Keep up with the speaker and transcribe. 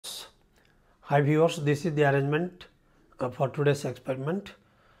Hi viewers, this is the arrangement for today's experiment.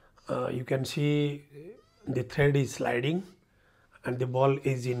 You can see the thread is sliding and the ball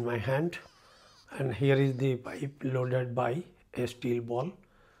is in my hand, and here is the pipe loaded by a steel ball,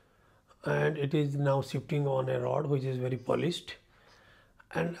 and it is now shifting on a rod which is very polished.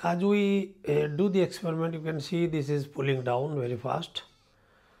 And as we do the experiment, you can see this is pulling down very fast,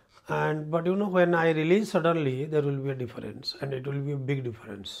 and but when I release suddenly, there will be a difference, and it will be a big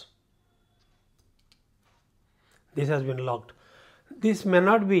difference. This has been locked. This may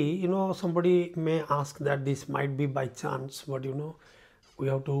not be, somebody may ask that this might be by chance, but we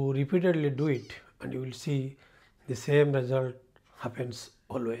have to repeatedly do it, and you will see the same result happens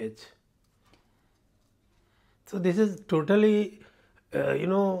always. So this is totally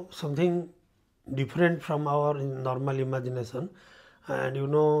something different from our normal imagination, and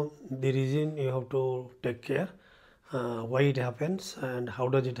the reason you have to take care why it happens and how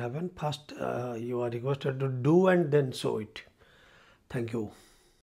does it happen. First you are requested to do and then show it. Thank you.